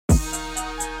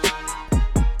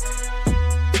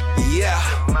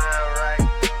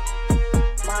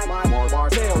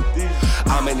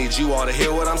stage. You ought to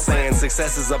hear what I'm saying.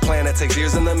 Success is a plan that takes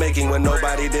years in the making. When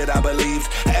nobody did, I believed.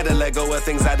 Had to let go of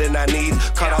things I did not need.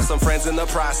 Cut off some friends in the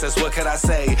process. What could I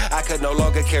say? I could no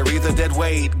longer carry the dead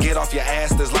weight. Get off your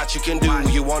ass, there's lots you can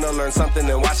do. You wanna learn something,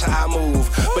 then watch how I move.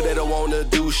 But they don't wanna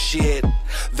do shit.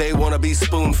 They wanna be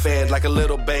spoon-fed like a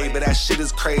little baby. That shit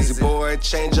is crazy, boy.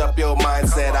 Change up your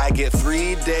mindset. I get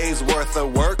 3 days worth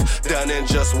of work done in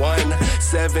just one.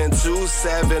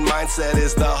 727 mindset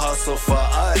is the hustle for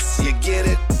us. You get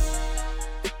it?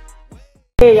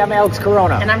 Hey, I'm Alex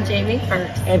Corona. And I'm Jamie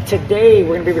First. And today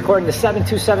we're going to be recording the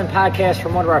 727 podcast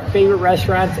from one of our favorite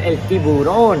restaurants, El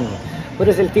Tiburón. What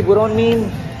does El Tiburón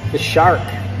mean? The shark.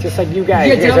 Just like you guys.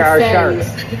 You guys are our sharks.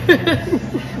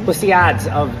 What's the odds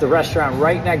of the restaurant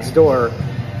right next door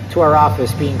to our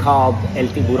office being called El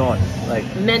Tiburón? Like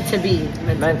meant to be.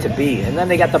 Meant to be. And then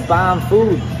they got the bomb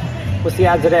food. What's the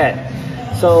odds of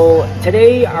that? So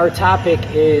today our topic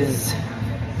is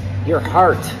your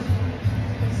heart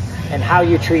and how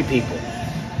you treat people.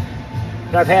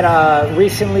 And I've had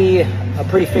recently a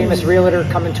pretty famous realtor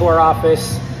come into our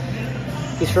office.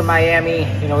 He's from Miami.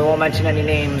 You know, we won't mention any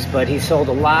names, but he sold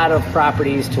a lot of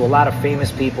properties to a lot of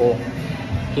famous people.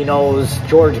 He knows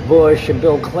George Bush and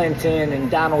Bill Clinton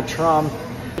and Donald Trump.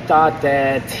 He thought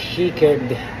that he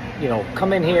could,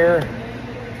 come in here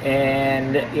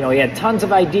and, he had tons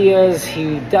of ideas.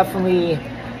 He definitely,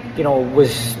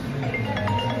 was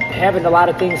having a lot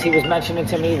of things he was mentioning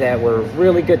to me that were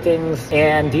really good things.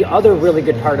 And the other really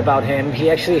good part about him,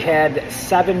 he actually had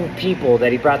 7 people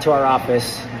that he brought to our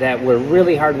office that were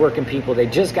really hardworking people. They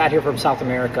just got here from South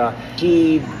America.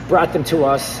 He brought them to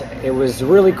us. It was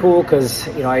really cool because,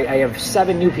 I have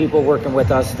 7 new people working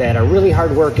with us that are really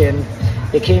hardworking.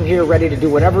 They came here ready to do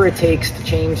whatever it takes to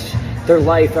change their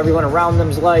life, everyone around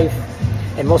them's life,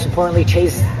 and most importantly,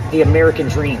 chase the American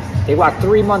dream. They walked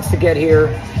 3 months to get here.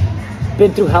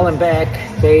 Been through hell and back.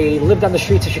 They lived on the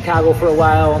streets of Chicago for a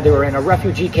while. They were in a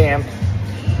refugee camp.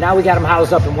 Now we got them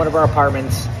housed up in one of our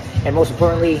apartments. And most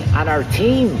importantly, on our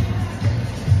team.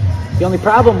 The only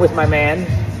problem with my man,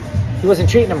 he wasn't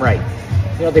treating them right.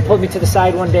 They pulled me to the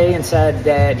side one day and said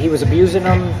that he was abusing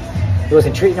them. He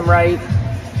wasn't treating them right.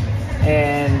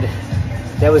 And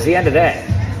that was the end of that.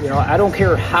 I don't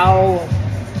care how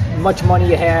much money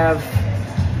you have,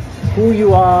 who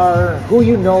you are, who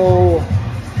you know.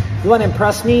 You want to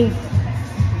impress me?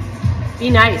 Be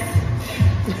nice.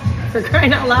 For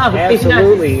crying out loud.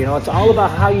 Absolutely. Be nice. It's all about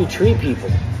how you treat people.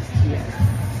 Yes.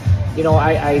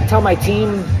 I tell my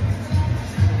team,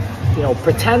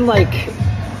 pretend like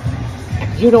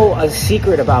you know a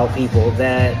secret about people,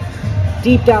 that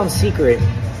deep down secret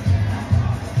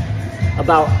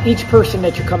about each person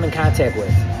that you come in contact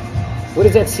with. What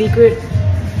is that secret?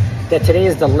 That today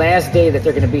is the last day that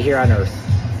they're going to be here on Earth.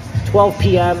 12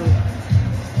 p.m.,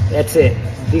 that's it.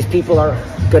 These people are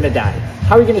going to die.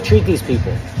 How are you going to treat these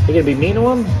people? You're going to be mean to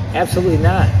them? Absolutely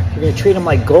not. You're going to treat them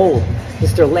like gold.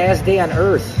 It's their last day on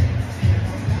Earth.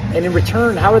 And in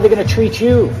return, how are they going to treat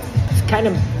you? It's kind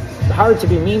of hard to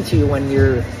be mean to you when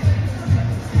you're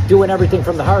doing everything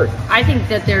from the heart. I think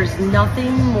that there's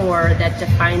nothing more that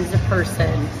defines a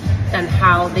person than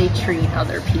how they treat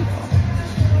other people.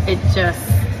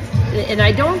 And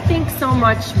I don't think so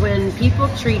much when people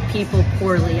treat people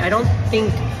poorly. I don't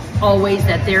think always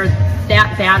that they're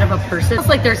that bad of a person. It's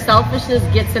like their selfishness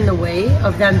gets in the way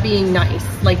of them being nice.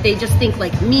 Like they just think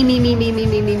like me,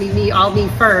 all me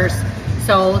first.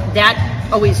 So that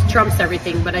always trumps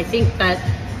everything. But I think that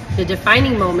the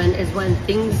defining moment is when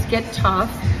things get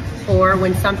tough or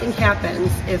when something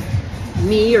happens. If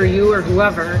me or you or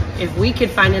whoever, if we could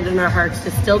find it in our hearts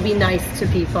to still be nice to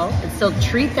people and still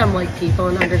treat them like people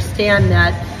and understand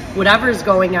that whatever's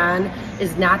going on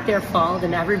is not their fault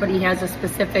and everybody has a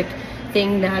specific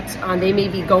thing that they may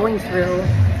be going through,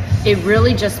 it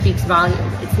really just speaks volume.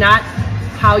 It's not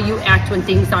how you act when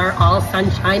things are all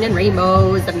sunshine and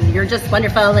rainbows and you're just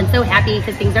wonderful and so happy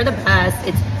because things are the best.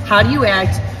 It's how do you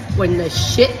act when the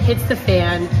shit hits the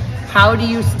fan? How do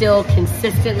you still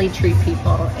consistently treat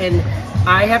people? And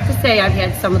I have to say, I've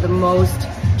had some of the most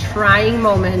trying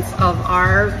moments of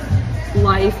our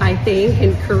life, I think,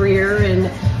 and career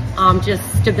and just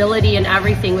stability and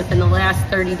everything within the last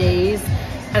 30 days.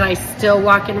 And I still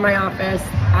walk into my office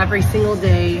every single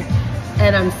day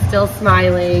and I'm still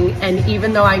smiling. And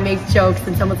even though I make jokes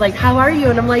and someone's like, how are you?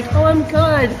 And I'm like, oh, I'm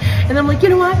good. And I'm like, you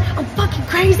know what? I'm fucking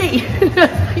crazy.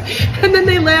 And then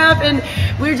they laugh and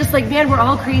we're just like, man, we're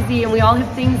all crazy and we all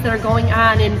have things that are going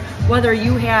on. And whether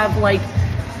you have like,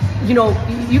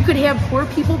 you could have poor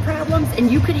people problems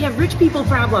and you could have rich people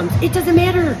problems. It doesn't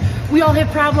matter. We all have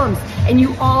problems. And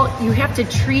you have to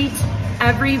treat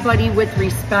everybody with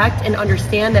respect and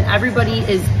understand that everybody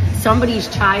is somebody's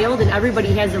child, and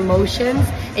everybody has emotions,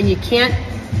 and you can't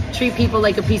treat people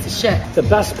like a piece of shit. The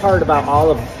best part about all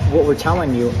of what we're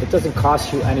telling you, it doesn't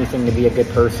cost you anything to be a good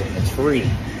person. It's free.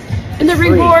 And the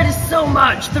reward is so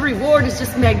much. The reward is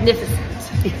just magnificent.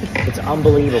 It's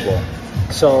unbelievable.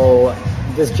 So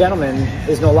this gentleman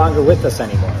is no longer with us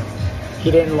anymore. He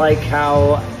didn't like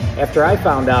how, after I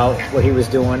found out what he was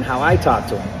doing, how I talked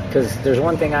to him. Because there's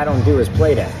one thing I don't do is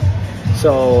play that.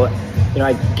 So,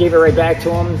 I gave it right back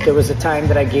to him. There was a time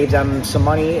that I gave them some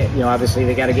money. Obviously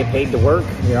they got to get paid to work.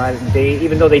 They,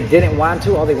 even though they didn't want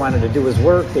to, all they wanted to do was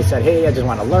work. They said, hey, I just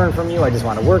want to learn from you. I just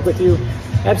want to work with you.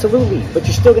 Absolutely. But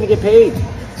you're still going to get paid.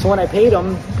 So when I paid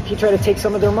him, he tried to take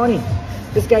some of their money.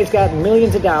 This guy's got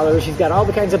millions of dollars. He's got all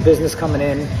the kinds of business coming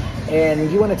in.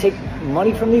 And you want to take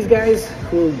money from these guys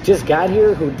who just got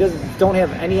here, who don't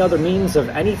have any other means of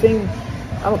anything?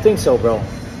 I don't think so, bro.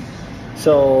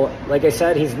 So, like I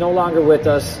said, he's no longer with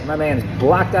us. My man's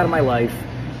blocked out of my life.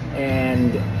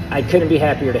 And I couldn't be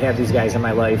happier to have these guys in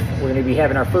my life. We're going to be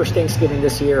having our first Thanksgiving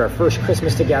this year, our first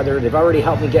Christmas together. They've already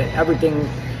helped me get everything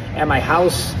at my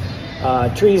house,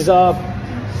 trees up.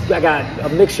 I got a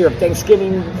mixture of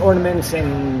Thanksgiving ornaments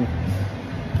and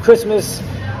Christmas.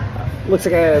 Looks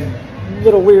like a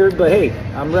little weird, but hey,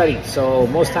 I'm ready. So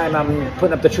most time I'm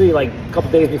putting up the tree like a couple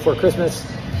days before Christmas.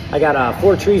 I got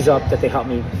 4 trees up that they helped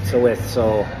me with.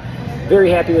 So very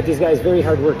happy with these guys, very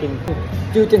hardworking.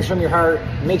 Do things from your heart.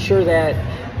 Make sure that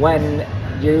when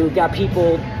you got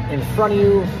people in front of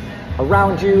you,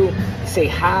 around you, say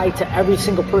hi to every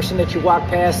single person that you walk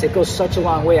past. It goes such a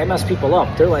long way. I mess people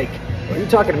up. They're like, are you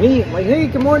talking to me? I'm like, hey,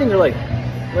 good morning. They're like,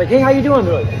 hey, how you doing?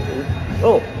 They're like,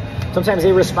 oh. Sometimes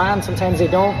they respond, sometimes they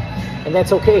don't, and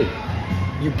that's okay.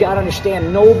 You got to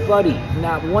understand, nobody,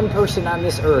 not one person on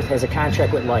this earth has a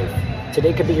contract with life.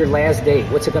 Today could be your last day.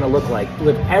 What's it going to look like?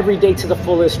 Live every day to the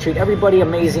fullest, treat everybody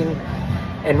amazing,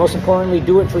 and most importantly,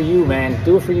 do it for you, man.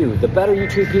 Do it for you. The better you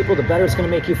treat people, the better it's going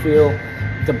to make you feel,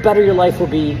 the better your life will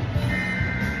be,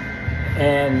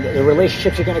 and the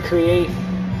relationships you're going to create,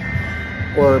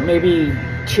 or maybe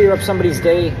cheer up somebody's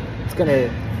day, it's going to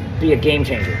be a game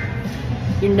changer.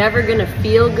 You're never going to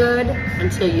feel good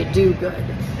until you do good.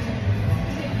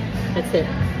 That's it.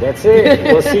 That's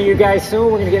it. We'll see you guys soon.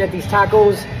 We're going to get at these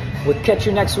tacos. We'll catch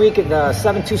you next week at the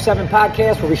 727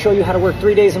 podcast where we show you how to work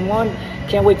 3 days in one.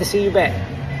 Can't wait to see you back.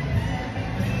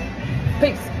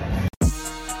 Peace.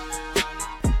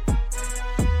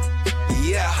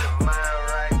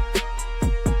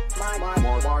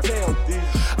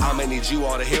 You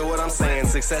ought to hear what I'm saying.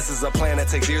 Success is a plan that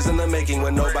takes years in the making.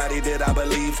 When nobody did, I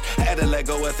believe. Had to let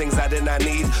go of things I did not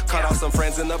need. Cut off some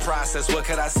friends in the process. What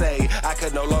could I say? I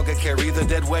could no longer carry the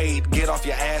dead weight. Get off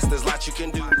your ass, there's lots you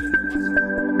can do.